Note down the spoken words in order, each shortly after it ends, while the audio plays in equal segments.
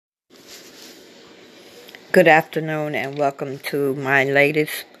Good afternoon and welcome to my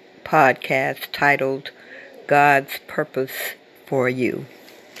latest podcast titled God's Purpose for You.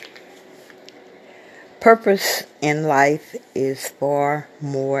 Purpose in life is far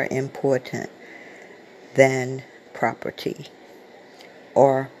more important than property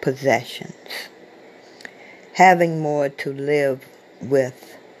or possessions. Having more to live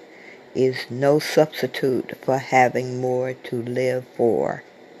with is no substitute for having more to live for.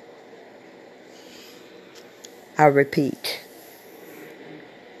 I repeat,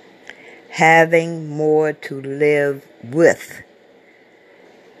 having more to live with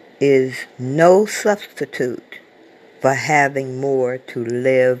is no substitute for having more to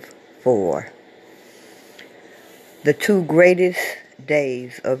live for. The two greatest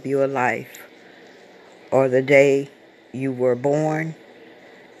days of your life are the day you were born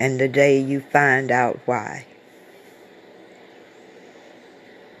and the day you find out why.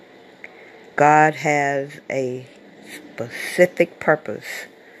 God has a specific purpose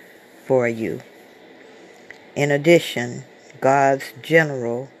for you. In addition, God's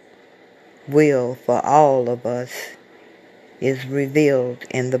general will for all of us is revealed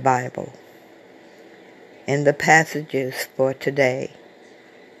in the Bible. In the passages for today,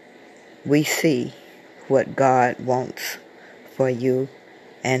 we see what God wants for you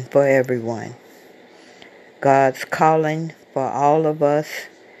and for everyone. God's calling for all of us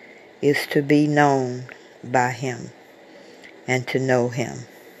is to be known by Him and to know Him.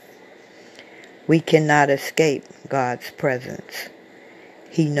 We cannot escape God's presence.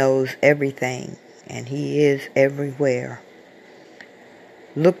 He knows everything and He is everywhere.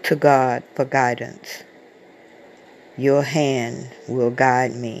 Look to God for guidance. Your hand will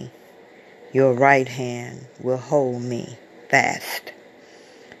guide me. Your right hand will hold me fast.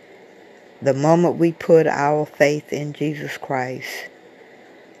 The moment we put our faith in Jesus Christ,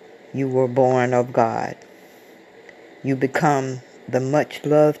 you were born of God. You become the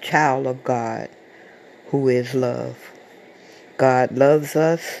much-loved child of God, who is love. God loves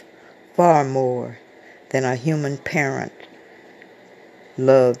us far more than a human parent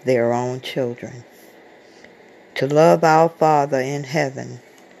loves their own children. To love our Father in heaven,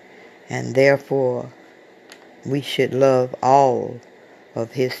 and therefore we should love all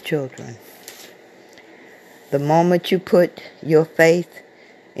of His children. The moment you put your faith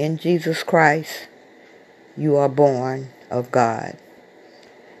in Jesus Christ, you are born of God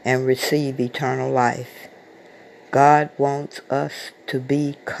and receive eternal life. God wants us to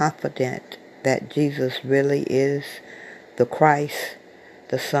be confident that Jesus really is the Christ,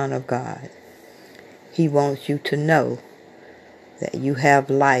 the Son of God. He wants you to know that you have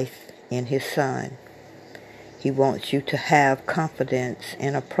life in His Son. He wants you to have confidence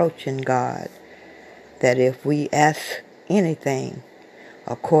in approaching God, that if we ask anything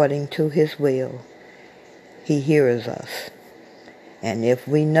according to His will, He hears us. And if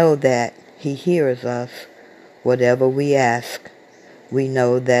we know that He hears us, whatever we ask, we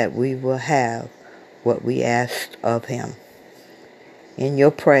know that we will have what we asked of Him. In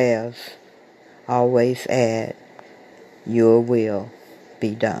your prayers, always add, your will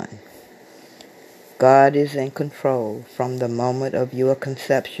be done. God is in control from the moment of your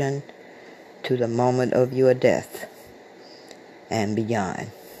conception to the moment of your death and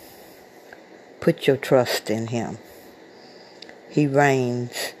beyond. Put your trust in Him. He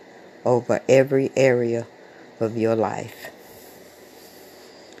reigns over every area of your life.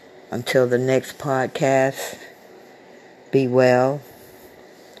 Until the next podcast, be well,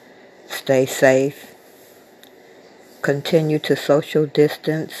 stay safe, continue to social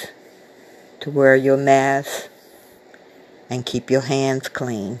distance, to wear your mask, and keep your hands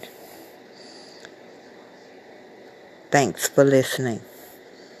clean. Thanks for listening.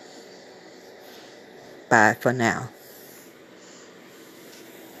 Bye for now.